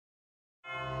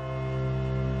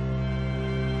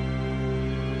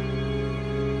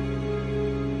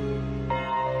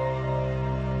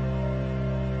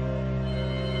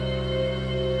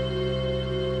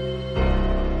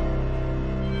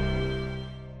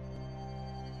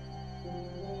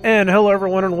And hello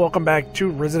everyone and welcome back to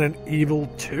Resident Evil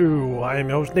 2. I am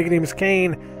your host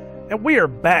nicodemoscain, and we are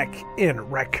back in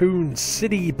Racoon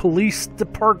City Police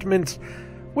Department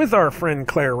with our friend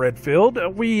Claire Redfield.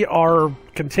 We are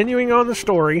continuing on the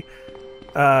story.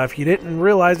 If you didn't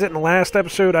realize it in the last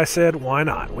episode, I said, why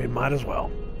not? We might as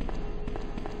well.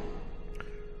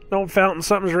 No fountain,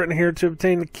 something's written here to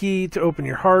obtain the key to open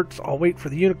your hearts. I'll wait for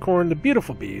the unicorn, the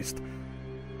beautiful beast.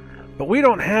 But we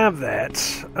don't have that.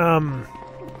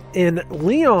 In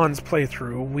Leon's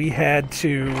playthrough, we had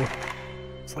to...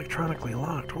 It's electronically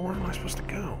locked. Where am I supposed to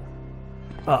go?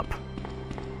 Up.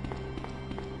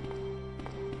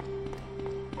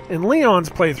 In Leon's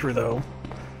playthrough, though,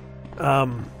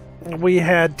 we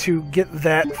had to get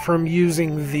that from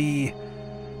using the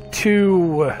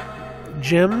two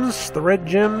gems, the red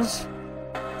gems,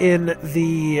 in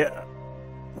the...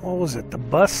 What was it? The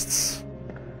busts?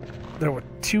 There were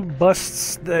two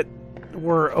busts that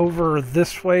were over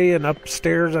this way and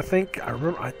upstairs, I think.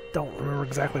 I don't remember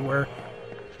exactly where.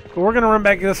 But we're going to run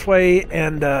back this way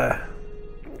and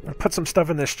put some stuff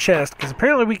in this chest, because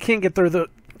apparently we can't get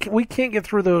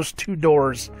through those two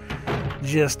doors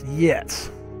just yet.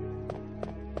 So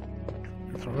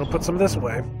we're going to put some this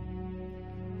way.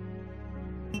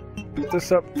 Put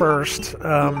this up first.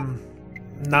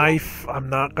 Knife. I'm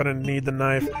not going to need the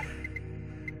knife.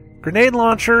 Grenade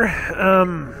launcher.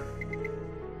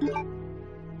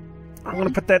 I'm going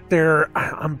to put that there.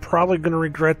 I'm probably going to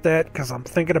regret that because I'm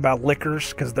thinking about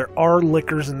liquors, because there are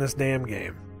liquors in this damn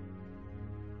game.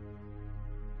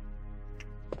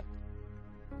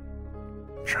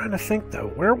 I'm trying to think, though.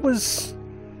 Where was...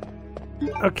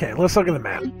 Okay, let's look at the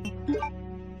map.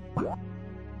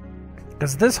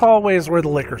 Because this hallway is where the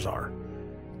liquors are.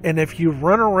 And if you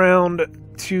run around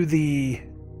to the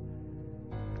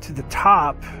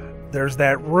top, there's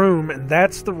that room, and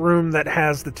that's the room that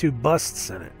has the two busts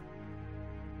in it.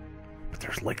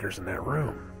 There's liquors in that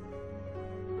room.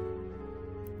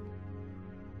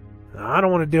 Now, I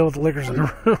don't want to deal with the liquors in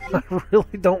the room. I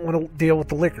really don't want to deal with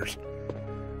the liquors.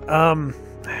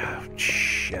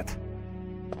 Shit.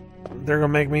 They're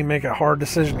gonna make me make a hard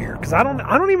decision here, because I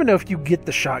don't even know if you get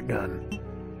the shotgun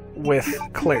with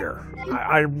Claire.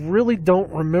 I really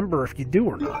don't remember if you do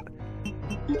or not.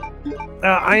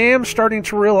 I am starting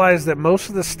to realize that most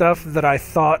of the stuff that I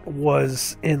thought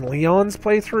was in Leon's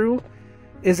playthrough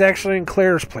is actually in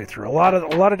Claire's playthrough.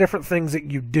 A lot of different things that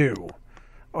you do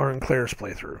are in Claire's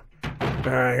playthrough.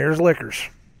 Alright, here's liquors.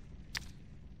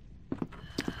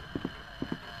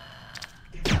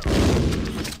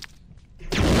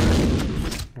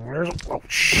 Oh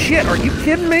shit, are you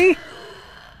kidding me?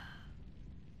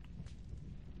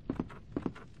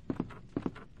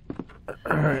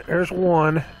 Alright, there's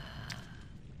one.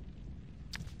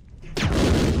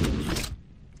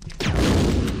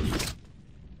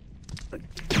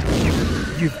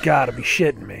 You've got to be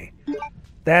shitting me.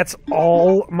 That's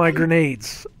all my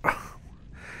grenades.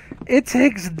 It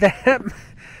takes that...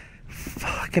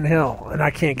 Fucking hell. And I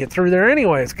can't get through there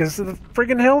anyways because of the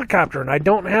friggin' helicopter, and I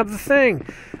don't have the thing.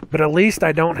 But at least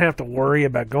I don't have to worry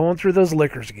about going through those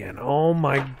liquors again. Oh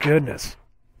my goodness.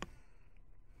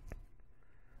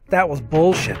 That was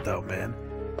bullshit though, man.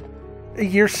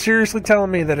 You're seriously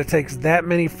telling me that it takes that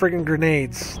many friggin'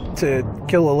 grenades to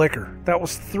kill a liquor? That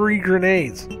was 3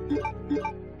 grenades.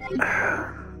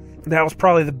 That was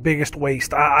probably the biggest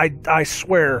waste. I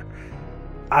swear.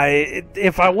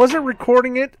 If I wasn't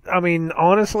recording it, I mean,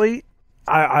 honestly,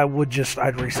 I'd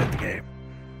reset the game.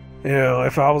 You know,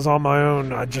 if I was on my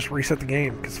own, I'd just reset the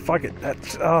game, because fuck it.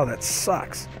 That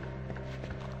sucks.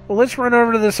 Well, let's run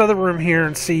over to this other room here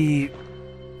and see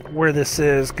where this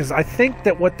is, because I think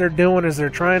that what they're doing is they're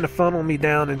trying to funnel me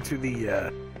down into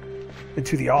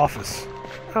the office.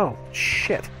 Oh,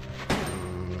 shit.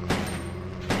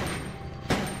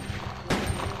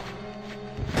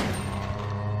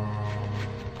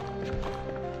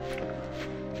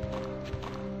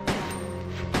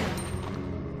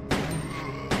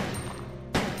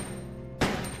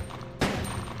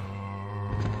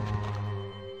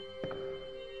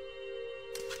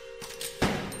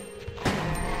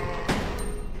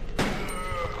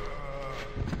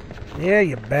 Yeah,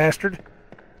 you bastard.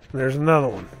 There's another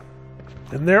one.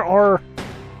 And there are...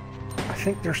 I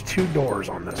think there's 2 doors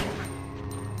on this one.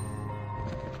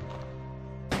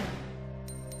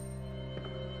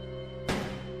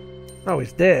 Oh,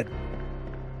 he's dead.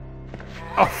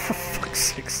 Oh, for fuck's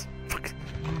sakes. Fuck.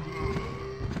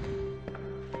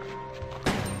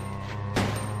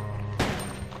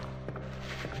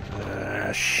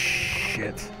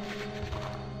 Shit.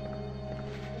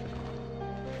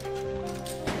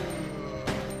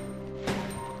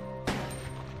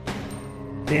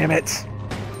 Damn it.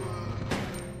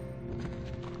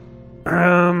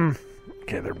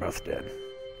 Okay, they're both dead.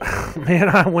 Man,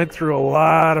 I went through a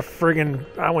lot of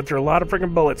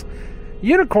friggin' bullets.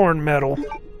 Unicorn medal.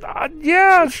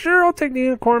 Yeah, sure, I'll take the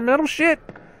unicorn medal. Shit.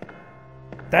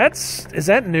 Is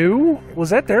that new? Was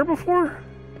that there before?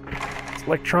 It's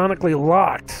electronically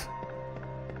locked.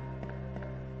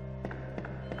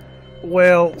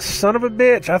 Well, son of a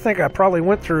bitch, I think I probably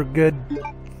went through a good...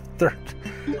 I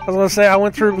was going to say, I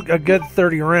went through a good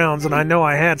 30 rounds, and I know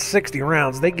I had 60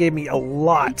 rounds. They gave me a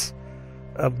lot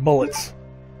of bullets.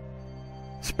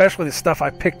 Especially the stuff I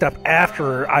picked up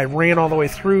after I ran all the way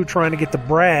through trying to get to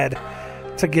Brad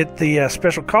to get the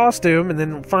special costume, and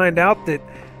then find out that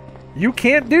you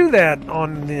can't do that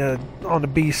on the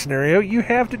B scenario. You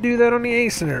have to do that on the A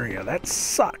scenario. That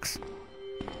sucks.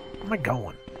 Where am I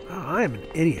going? Oh, I am an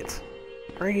idiot.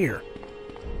 Right here.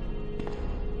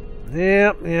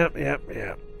 Yep.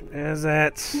 There's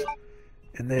that.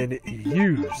 And then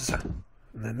use. And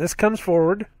then this comes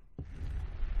forward.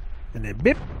 And then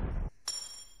bip.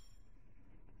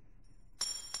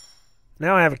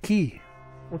 Now I have a key.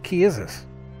 What key is this?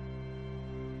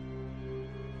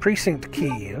 Precinct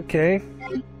key. Okay.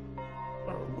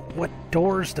 What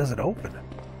doors does it open?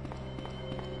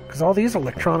 Because all these are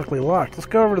electronically locked. Let's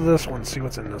go over to this one and see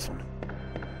what's in this one.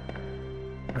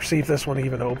 Or see if this one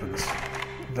even opens.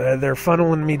 They're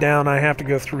funneling me down. I have to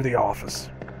go through the office.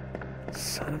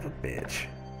 Son of a bitch.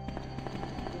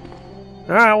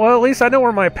 Alright, well, at least I know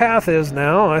where my path is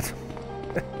now.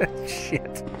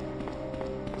 Shit.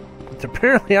 But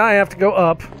apparently I have to go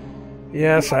up.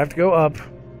 Yes, I have to go up.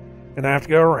 And I have to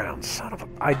go around. Son of a...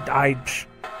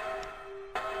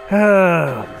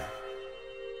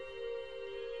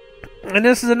 And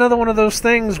this is another one of those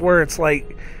things where it's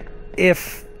like,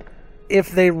 if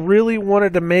they really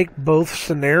wanted to make both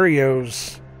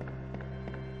scenarios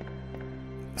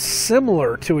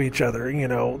similar to each other, you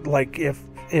know, like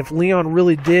if Leon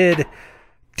really did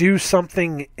do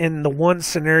something in the one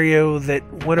scenario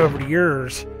that went over to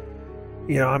yours,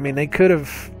 you know, I mean, they could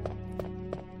have...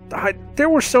 there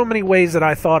were so many ways that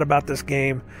I thought about this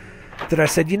game that I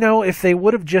said, you know, if they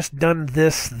would have just done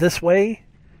this way,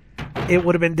 it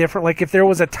would have been different. Like if there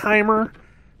was a timer,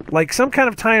 like some kind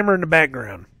of timer in the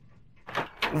background,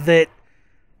 that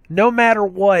no matter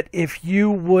what, if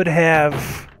you would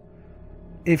have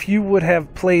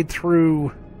played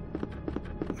through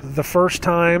the first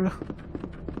time,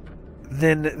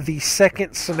 then the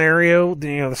second scenario,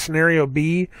 you know, the scenario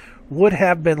B, would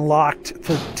have been locked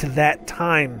to that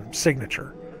time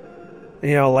signature.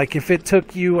 You know, like if it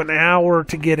took you an hour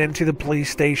to get into the police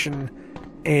station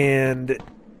and,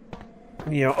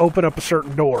 you know, open up a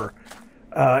certain door,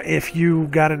 if you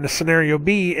got into scenario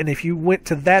B, and if you went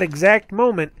to that exact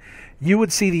moment, you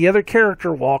would see the other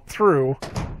character walk through,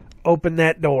 open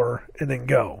that door, and then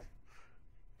go.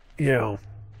 You know,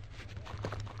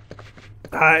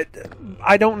 I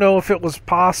don't know if it was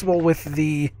possible with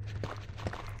the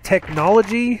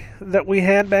technology that we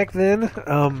had back then.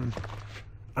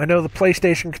 I know the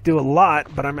PlayStation could do a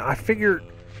lot, but I figured,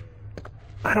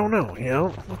 I don't know, you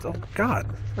know. Oh God,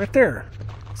 right there,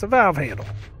 it's a valve handle.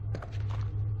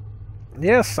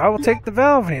 Yes, I will take the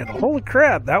valve handle. Holy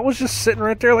crap, that was just sitting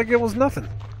right there like it was nothing.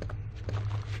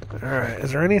 Alright,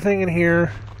 is there anything in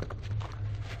here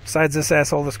besides this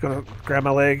asshole that's gonna grab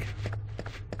my leg?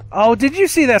 Oh, did you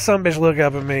see that sumbitch look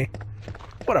up at me?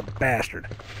 What a bastard.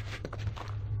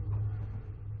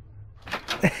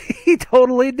 He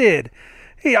totally did.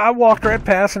 I walked right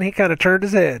past and he kind of turned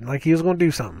his head like he was going to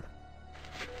do something.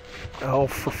 Oh,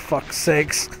 for fuck's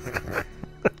sakes. For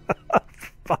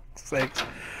fuck's sakes.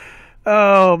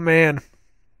 Oh, man.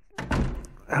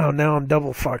 Oh, now I'm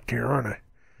double fucked here, aren't I?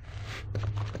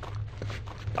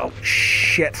 Oh,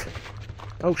 shit.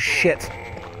 Oh, shit.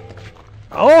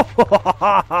 Oh,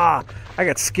 I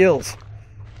got skills.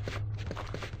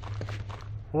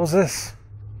 What was this?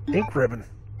 Ink ribbon.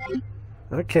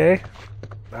 Okay.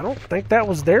 I don't think that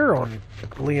was there on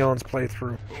Leon's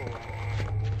playthrough.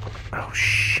 Oh,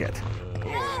 shit.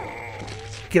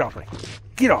 Get off me.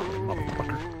 Get off me,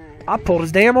 motherfucker. I pulled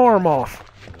his damn arm off.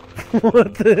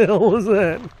 What the hell was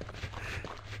that?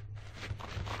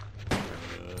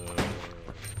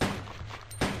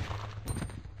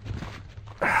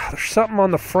 There's something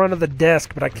on the front of the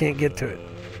desk, but I can't get to it.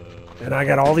 And I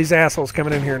got all these assholes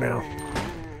coming in here now.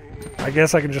 I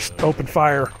guess I can just open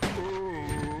fire.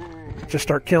 Just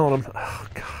start killing them. Oh,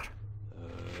 God.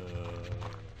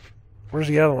 Where's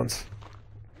the other ones?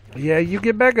 Yeah, you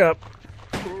get back up.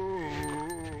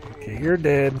 Okay, you're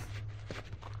dead.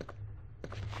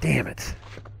 Damn it.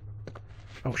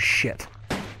 Oh, shit.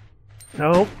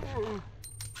 Nope.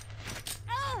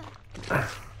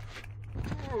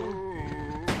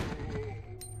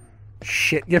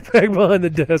 shit. Get back behind the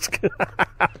desk.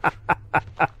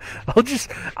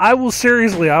 I will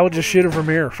just shoot him from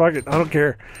here. Fuck it. I don't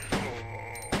care.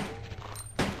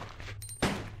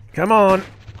 Come on.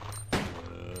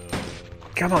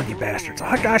 Come on, you bastards.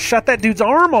 I shot that dude's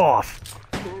arm off.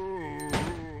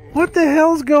 What the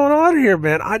hell's going on here,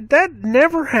 man? That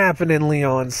never happened in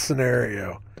Leon's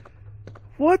scenario.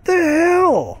 What the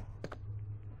hell?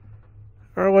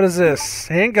 Or what is this?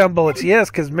 Handgun bullets. Yes,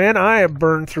 because, man, I have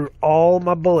burned through all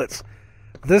my bullets.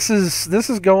 This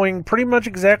is going pretty much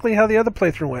exactly how the other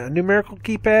playthrough went. A numerical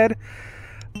keypad.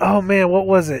 Oh, man, what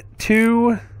was it?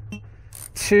 2,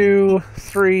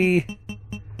 3,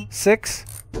 6.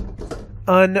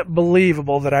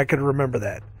 Unbelievable that I could remember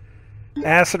that.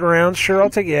 Acid rounds. Sure, I'll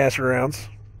take the acid rounds.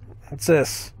 What's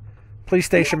this? Police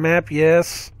station map.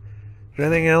 Yes. Is there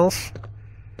anything else?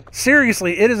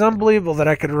 Seriously, it is unbelievable that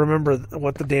I could remember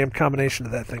what the damn combination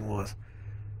of that thing was.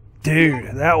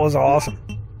 Dude, that was awesome.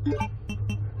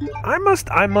 I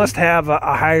must have a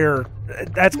higher...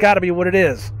 That's got to be what it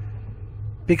is.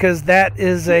 Because that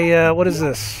is a... what is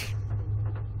this?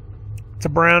 It's a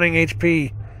Browning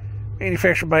HP.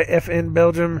 Manufactured by FN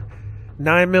Belgium.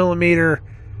 9mm.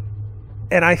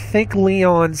 And I think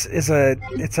Leon's is a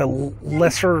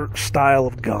lesser style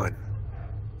of gun.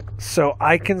 So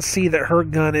I can see that her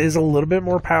gun is a little bit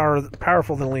more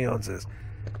powerful than Leon's is.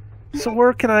 So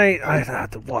where can I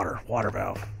the water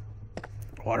valve.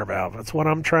 Water valve. That's what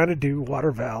I'm trying to do.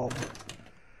 Water valve.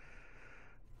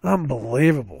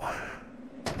 Unbelievable.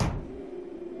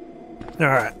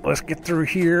 Alright, let's get through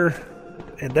here.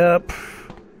 And up.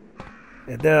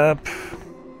 And up.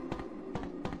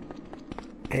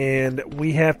 And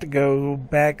we have to go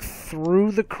back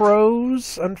through the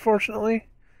crows, unfortunately.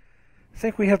 I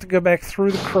think we have to go back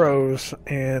through the crows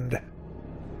and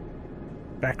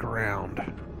back around.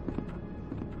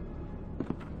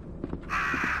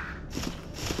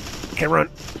 Okay, run.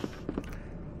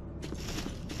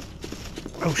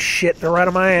 Oh shit, they're right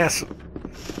on my ass.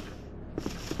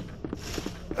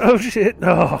 Oh shit,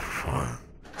 no.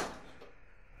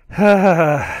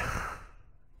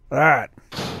 Alright.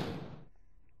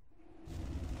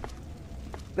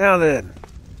 Now then.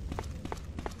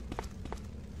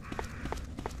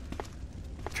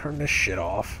 Turn this shit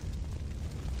off.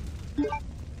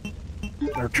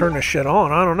 Or turn this shit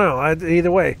on. I don't know.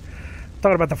 Either way. I'm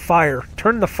talking about the fire.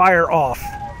 Turn the fire off.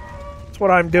 That's what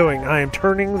I'm doing. I am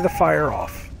turning the fire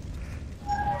off.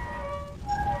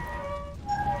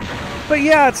 But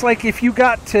yeah, it's like if you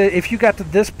got to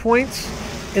this point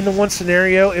in the one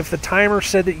scenario, if the timer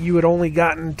said that you had only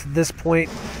gotten to this point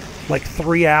like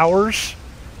 3 hours,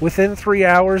 within 3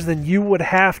 hours, then you would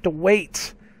have to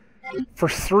wait for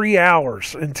 3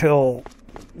 hours until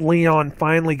Leon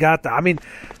finally got that. I mean,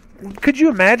 could you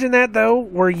imagine that, though,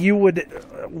 where you would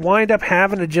wind up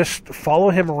having to just follow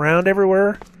him around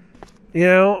everywhere, you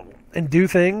know, and do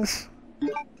things?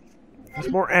 There's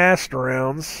more acid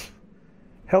rounds.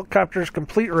 Helicopter's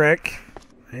complete wreck.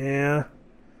 Yeah.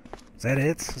 Is that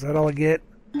it? Is that all I get?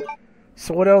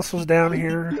 So what else was down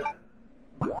here?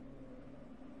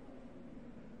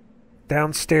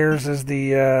 Downstairs is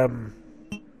the,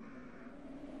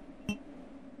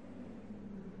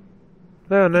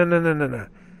 No.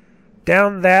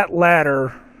 Down that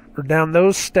ladder, or down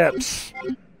those steps,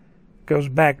 goes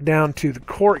back down to the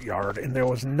courtyard, and there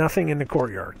was nothing in the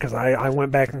courtyard, because I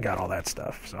went back and got all that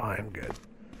stuff, so I am good.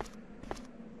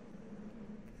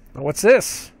 Now, what's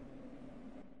this?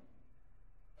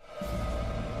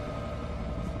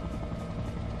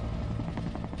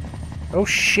 Oh,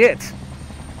 shit.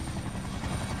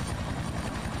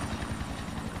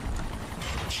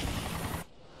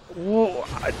 Whoa,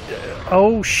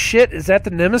 oh shit, is that the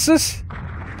Nemesis?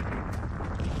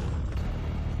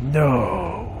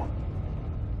 No.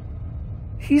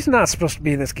 He's not supposed to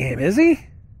be in this game, is he?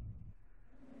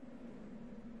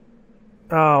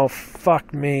 Oh,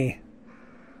 fuck me.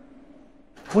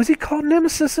 Was he called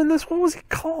Nemesis in this? What was he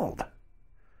called?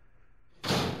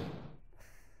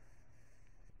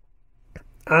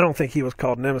 I don't think he was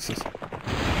called Nemesis.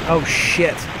 Oh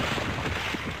shit.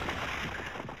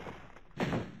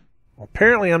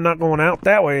 Apparently I'm not going out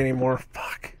that way anymore.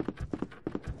 Fuck.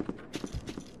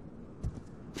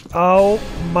 Oh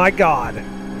my god.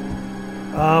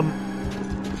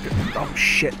 Oh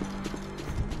shit.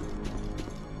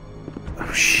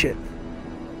 Oh shit.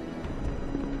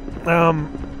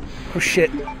 Oh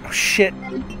shit. Oh shit.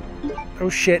 Oh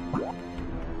shit.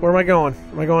 Where am I going?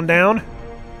 Am I going down?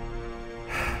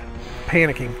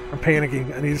 Panicking. I'm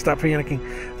panicking. I need to stop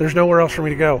panicking. There's nowhere else for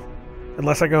me to go.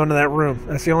 Unless I go into that room.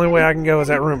 That's the only way I can go is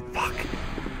that room. Fuck.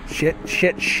 Shit.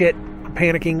 I'm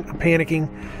panicking. I'm panicking.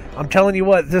 I'm telling you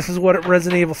what, this is what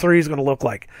Resident Evil 3 is going to look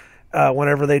like.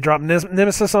 Whenever they drop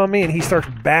Nemesis on me and he starts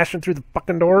bashing through the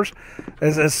fucking doors,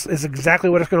 is exactly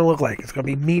what it's going to look like. It's going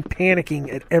to be me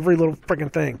panicking at every little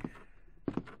freaking thing.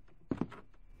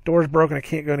 Door's broken. I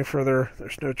can't go any further.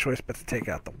 There's no choice but to take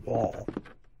out the wall.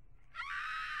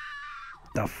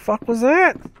 The fuck was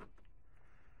that?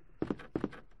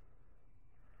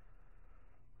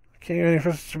 Can't go any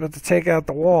further but to take out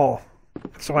the wall.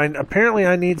 So apparently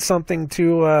I need something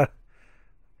to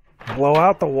blow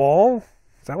out the wall.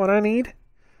 Is that what I need?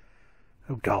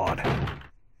 Oh, God.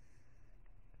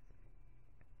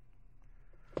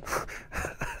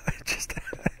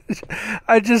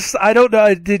 I don't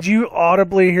know. Did you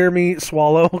audibly hear me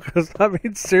swallow? Because, I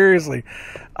mean, seriously,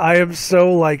 I am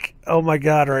so like, oh my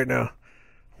God, right now.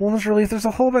 Woman's relief, there's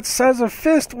a hole that says a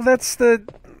fist. Well, that's the...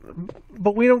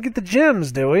 But we don't get the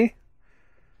gems, do we?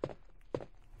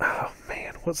 Oh,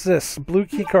 man. What's this? Blue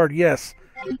key card, yes.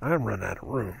 I'm running out of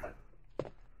room.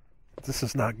 This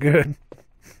is not good.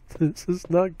 This is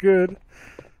not good.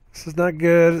 This is not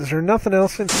good. Is there nothing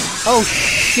else in... Oh,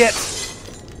 shit!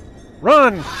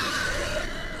 Run!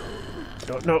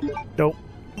 Don't.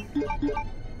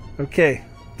 Okay.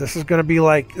 This is gonna be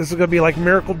like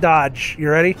Miracle Dodge.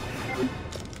 You ready?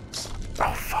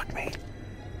 Oh, fuck me.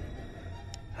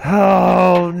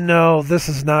 Oh, no. This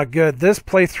is not good. This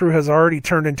playthrough has already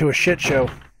turned into a shit show.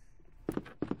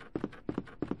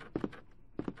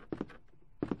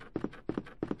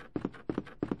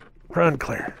 Run,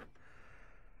 Claire.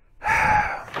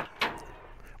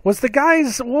 Was the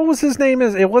guy's... What was his name?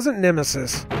 It wasn't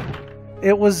Nemesis.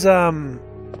 It was, Oh,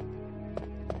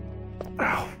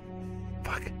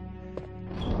 fuck.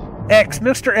 X.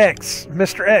 Mr. X.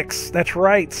 Mr. X. That's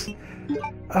right.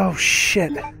 Oh,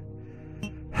 shit.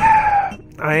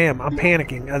 I'm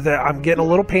panicking. I'm getting a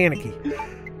little panicky.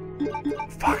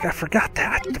 Fuck, I forgot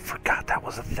that. I forgot that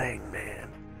was a thing, man.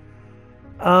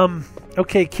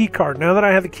 Okay, key card. Now that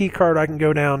I have the key card, I can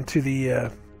go down to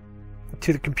the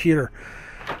computer.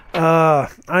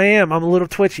 I'm a little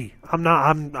twitchy. I'm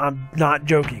not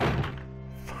joking.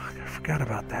 Fuck, I forgot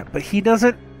about that. But he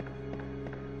doesn't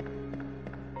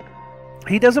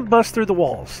bust through the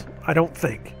walls. I don't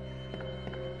think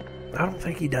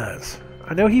he does.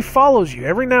 I know he follows you.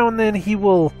 Every now and then he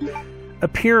will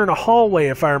appear in a hallway,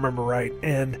 if I remember right,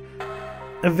 and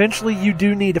eventually you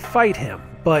do need to fight him.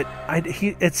 But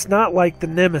it's not like the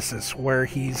Nemesis where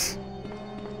he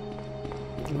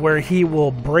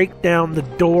will break down the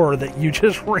door that you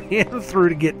just ran through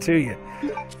to get to you.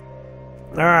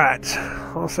 Alright.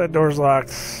 All set, door's locked.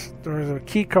 There's a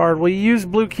key card. Will you use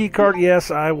blue key card?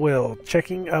 Yes, I will.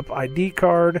 Checking up ID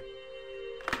card.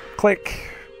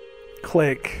 Click.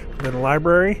 Click. Then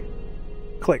library.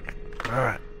 Click.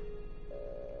 Alright.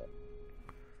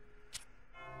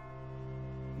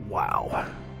 Wow.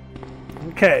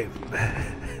 Okay.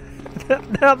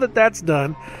 Now that that's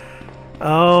done.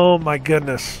 Oh my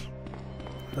goodness.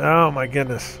 Oh my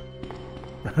goodness.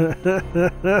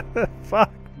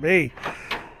 Fuck me.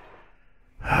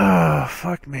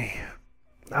 Fuck me.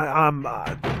 I'm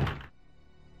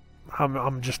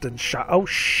just in shock. Oh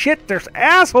shit, there's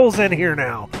assholes in here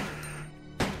now.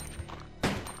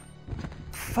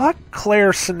 Fuck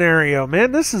Claire's scenario,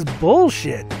 man. This is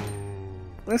bullshit.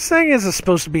 This thing isn't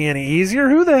supposed to be any easier.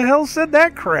 Who the hell said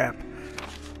that crap?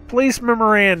 Police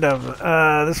memorandum.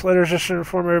 This letter is just to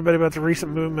inform everybody about the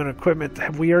recent movement of equipment.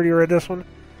 Have we already read this one?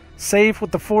 Safe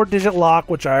with the 4-digit lock,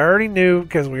 which I already knew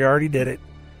because we already did it.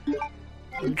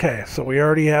 Okay, so we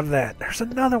already have that. There's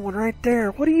another one right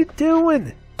there. What are you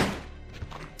doing?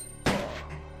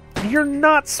 You're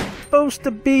not supposed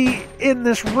to be in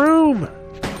this room.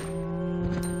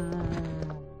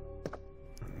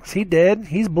 Is he dead?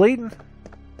 He's bleeding.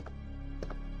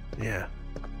 Yeah.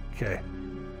 Okay.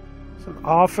 It's an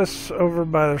office over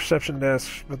by the reception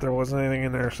desk, but there wasn't anything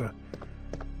in there, so...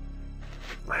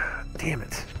 Damn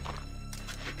it.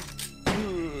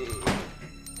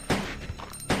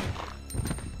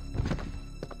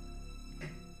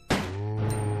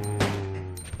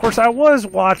 Of course, I was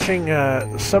watching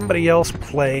somebody else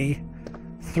play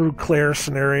through Claire's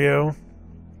scenario.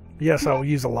 Yes, I'll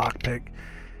use a lockpick.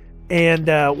 And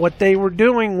what they were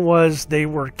doing was they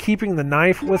were keeping the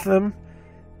knife with them,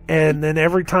 and then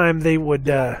every time they would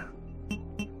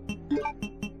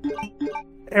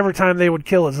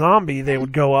kill a zombie, they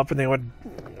would go up and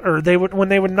when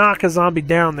they would knock a zombie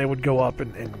down, they would go up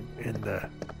and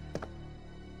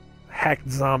hack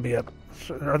the zombie up.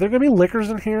 So, are there going to be lickers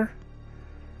in here?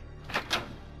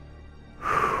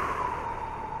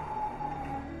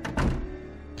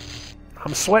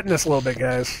 I'm sweating this a little bit,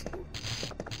 guys.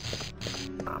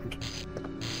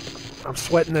 I'm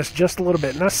sweating this just a little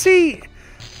bit. Now see,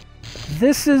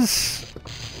 this is...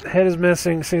 Head is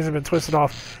missing, seems to have been twisted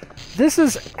off. This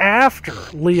is after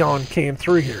Leon came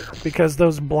through here, because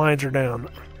those blinds are down.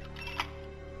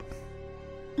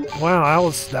 Wow,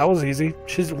 that was easy.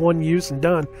 Just one use and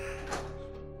done.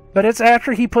 But it's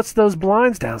after he puts those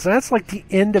blinds down, so that's like the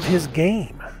end of his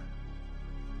game.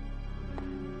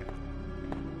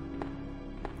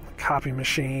 Copy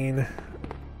machine.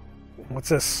 What's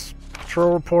this?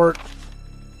 Patrol report.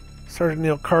 Sergeant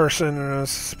Neil Carson, a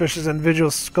suspicious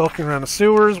individual skulking around the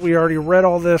sewers. We already read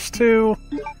all this too.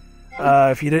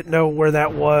 If you didn't know where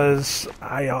that was,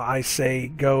 I say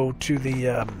go to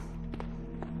the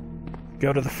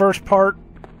first part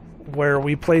where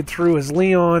we played through as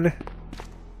Leon.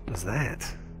 What was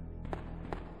that?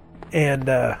 And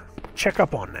check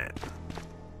up on that,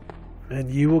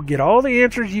 and you will get all the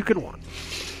answers you could want.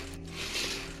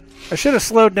 I should have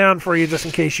slowed down for you just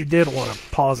in case you did want to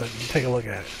pause it and take a look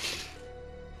at it.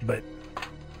 But,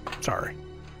 sorry.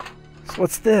 So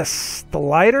what's this? The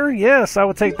lighter? Yes, I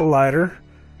would take the lighter.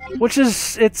 Which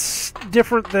is, it's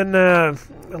different than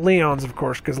Leon's, of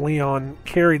course, because Leon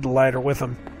carried the lighter with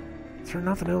him. Is there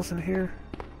nothing else in here?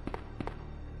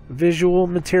 Visual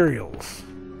materials.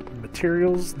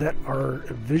 Materials that are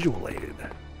visualated.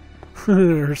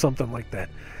 Or something like that.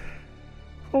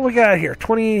 What we got here?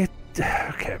 20...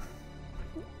 Okay.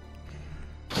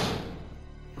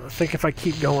 I think if I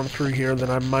keep going through here, then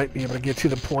I might be able to get to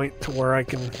the point to where I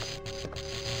can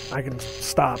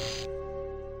stop.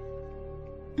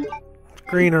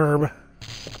 Green herb.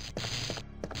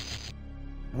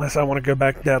 Unless I want to go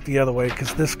back down the other way,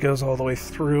 because this goes all the way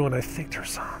through, and I think there's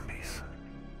zombies.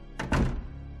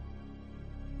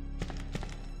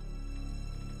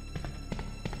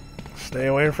 Stay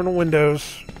away from the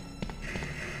windows.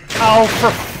 Oh,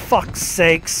 for fuck's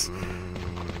sakes!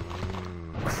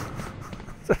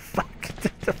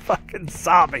 The fucking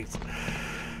zombies.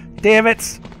 Damn it.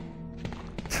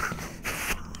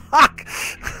 Fuck.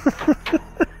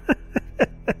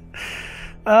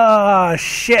 Ah,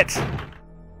 shit.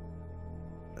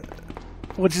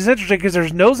 Which is interesting because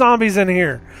there's no zombies in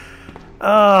here.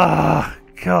 Ah,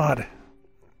 God.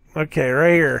 Okay,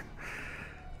 right here.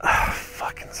 Ah,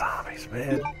 fucking zombies,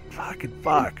 man. Fucking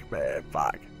fuck, man.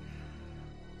 Fuck.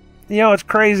 You know, it's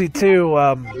crazy, too.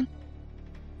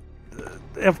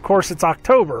 Of course, it's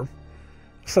October,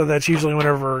 so that's usually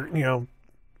whenever, you know,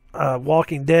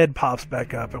 Walking Dead pops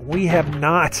back up, and we have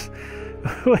not,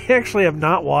 we actually have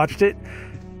not watched it,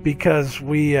 because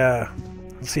we,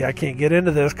 see, I can't get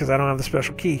into this because I don't have the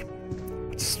special key.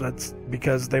 That's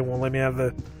because they won't let me have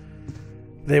the,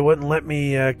 they wouldn't let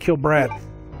me kill Brad,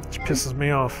 which pisses me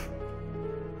off.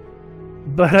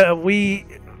 But we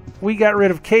got rid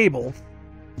of cable.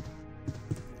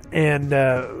 And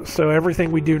so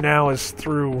everything we do now is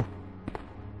through,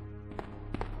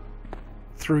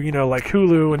 you know, like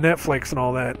Hulu and Netflix and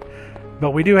all that.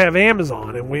 But we do have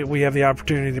Amazon, and we have the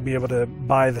opportunity to be able to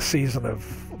buy the season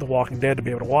of The Walking Dead to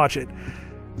be able to watch it.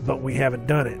 But we haven't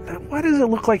done it. Now, why does it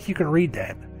look like you can read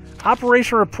that?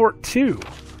 Operation Report 2.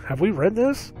 Have we read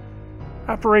this?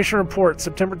 Operation Report,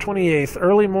 September 28th,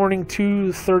 early morning,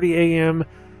 2:30 a.m.,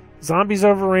 zombies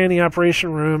overran the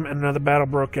operation room and another battle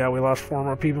broke out. We lost 4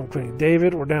 more people, including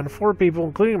David. We're down to 4 people,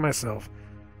 including myself.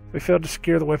 We failed to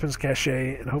secure the weapons cache,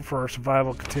 and hope for our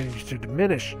survival continues to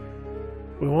diminish.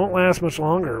 We won't last much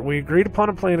longer. We agreed upon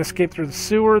a plan to escape through the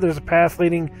sewer. There's a path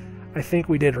leading. I think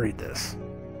we did read this.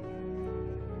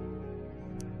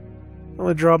 The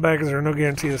only drawback is there are no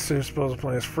guarantee the sewer disposal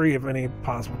plan is free of any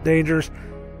possible dangers.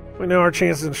 We know our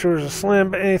chances in sewers are slim,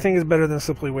 but anything is better than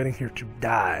simply waiting here to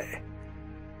die.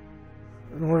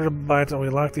 In order to buy it, we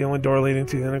locked the only door leading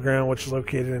to the underground, which is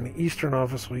located in the eastern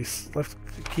office. We left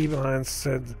the key behind,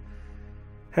 said,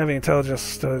 having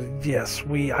intelligence, yes,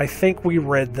 I think we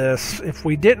read this. If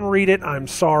we didn't read it, I'm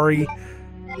sorry,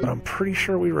 but I'm pretty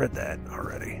sure we read that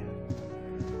already.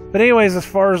 But anyways, as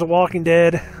far as The Walking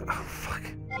Dead, oh, fuck.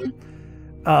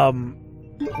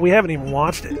 We haven't even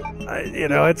watched it. You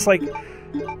know, it's like,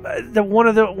 one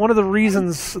of the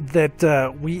reasons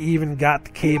that we even got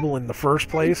the cable in the first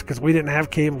place, because we didn't have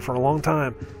cable for a long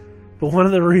time, but one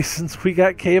of the reasons we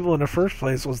got cable in the first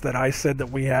place was that I said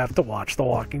that we have to watch The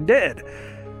Walking Dead.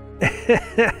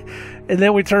 And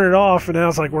then we turned it off, and now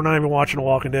it's like we're not even watching The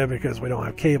Walking Dead because we don't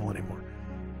have cable anymore.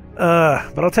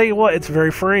 But I'll tell you what, it's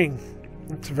very freeing.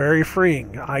 It's very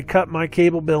freeing. I cut my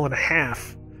cable bill in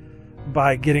half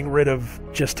by getting rid of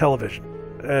just television.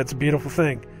 It's a beautiful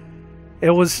thing. It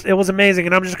was amazing,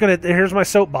 and I'm just gonna, here's my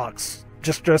soapbox,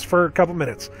 just for a couple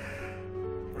minutes.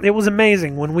 It was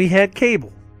amazing when we had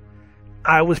cable,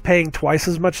 I was paying twice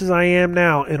as much as I am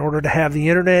now in order to have the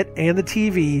internet and the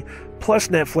TV, plus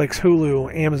Netflix,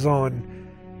 Hulu, Amazon,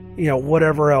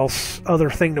 whatever else other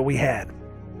thing that we had.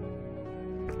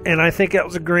 And I think it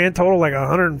was a grand total like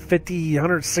 $150,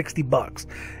 $160.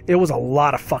 It was a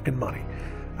lot of fucking money.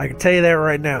 I can tell you that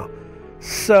right now.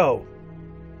 So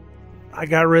I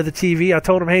got rid of the TV. I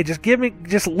told him, hey,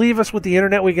 just leave us with the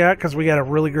internet we got, because we got a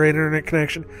really great internet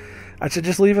connection. I said,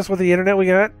 just leave us with the internet we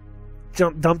got.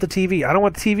 Dump the TV. I don't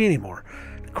want the TV anymore.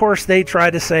 Of course, they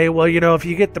tried to say, well, if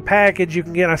you get the package, you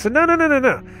can get... I said, no.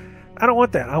 I don't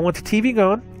want that. I want the TV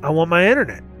gone. I want my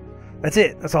internet. That's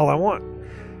it. That's all I want.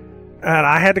 And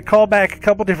I had to call back a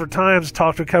couple different times,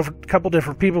 talk to a couple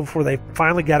different people before they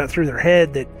finally got it through their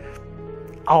head that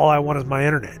all I want is my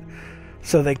internet.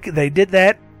 So they did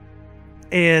that,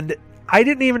 and I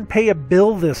didn't even pay a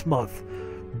bill this month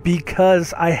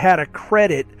because I had a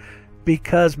credit,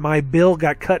 because my bill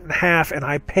got cut in half and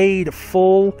I paid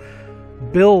full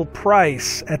bill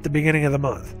price at the beginning of the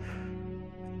month.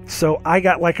 So I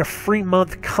got like a free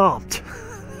month comped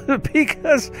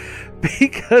because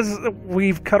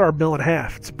we've cut our bill in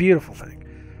half. It's a beautiful thing.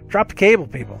 Drop the cable,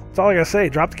 people. That's all I gotta say.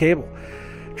 Drop the cable.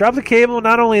 Drop the cable.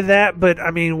 Not only that, but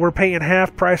I mean, we're paying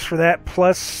half price for that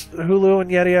plus Hulu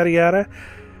and yada yada yada.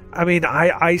 I mean,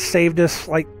 I saved us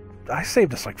like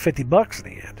 $50 in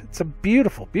the end. It's a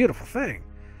beautiful, beautiful thing.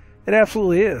 It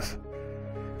absolutely is.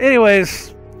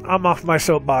 Anyways, I'm off my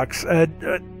soapbox.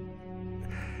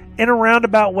 In a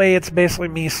roundabout way, it's basically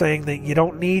me saying that you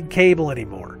don't need cable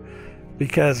anymore,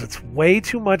 because it's way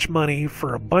too much money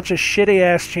for a bunch of shitty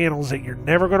ass channels that you're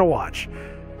never going to watch.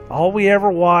 All we ever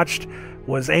watched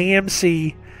was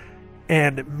AMC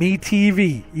and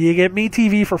MeTV. You get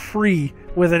MeTV for free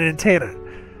with an antenna.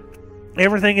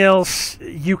 Everything else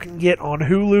you can get on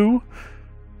Hulu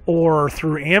or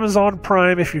through Amazon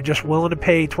Prime if you're just willing to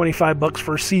pay $25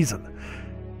 for a season.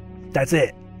 That's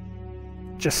it.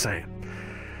 Just saying.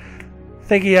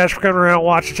 Thank you guys for coming around,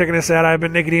 watching, checking this out. I've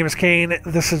been nicodemoscain.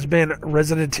 This has been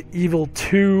Resident Evil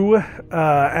 2.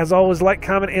 As always, like,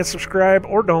 comment, and subscribe,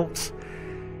 or don't.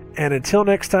 And until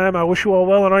next time, I wish you all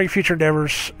well in all your future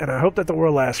endeavors, and I hope that the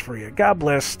world lasts for you. God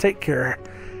bless. Take care.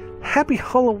 Happy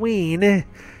Halloween.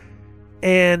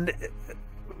 And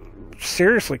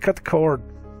seriously, cut the cord.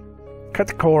 Cut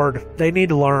the cord. They need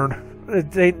to learn.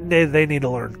 They need to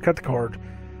learn. Cut the cord.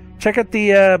 Check out the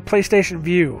PlayStation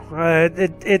View.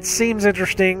 It seems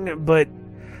interesting, but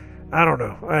I don't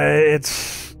know. It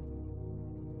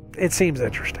seems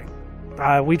interesting.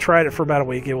 We tried it for about a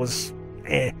week. It was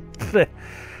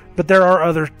but there are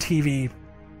other TV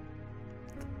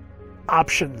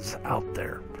options out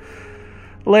there.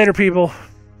 Later, people.